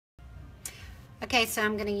Okay, so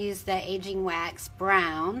I'm going to use the Aging Wax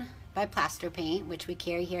Brown by Plaster Paint, which we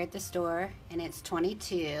carry here at the store, and it's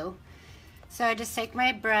 22. So I just take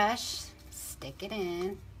my brush, stick it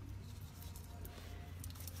in,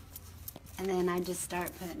 and then I just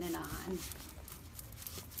start putting it on.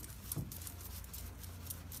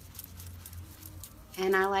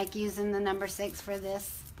 And I like using the number 6 for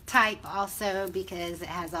this type also because it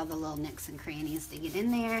has all the little nooks and crannies to get in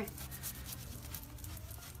there.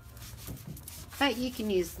 But you can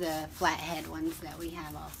use the flathead ones that we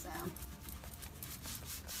have also.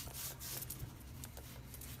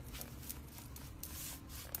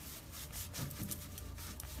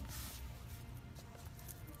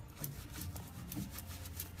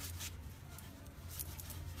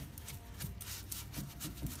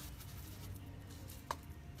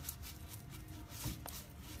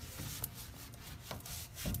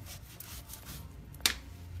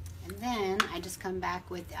 Then I just come back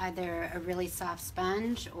with either a really soft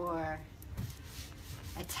sponge or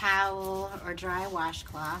a towel or dry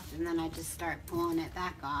washcloth, and then I just start pulling it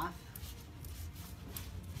back off.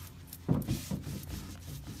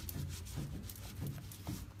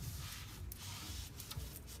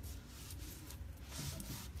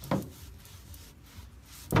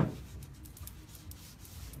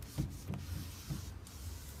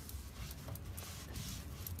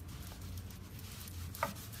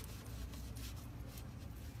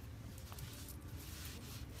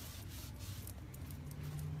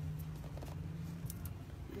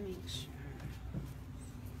 Make sure.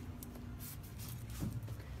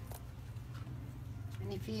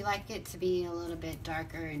 And if you like it to be a little bit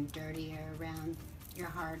darker and dirtier around your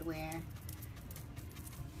hardware,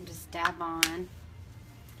 just dab on.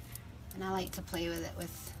 And I like to play with it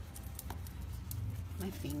with my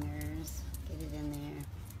fingers, get it in there.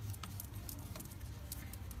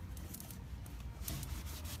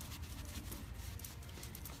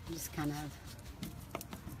 Just kind of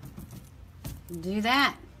do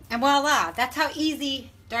that. And voila, that's how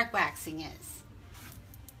easy dark waxing is.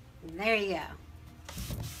 There you go.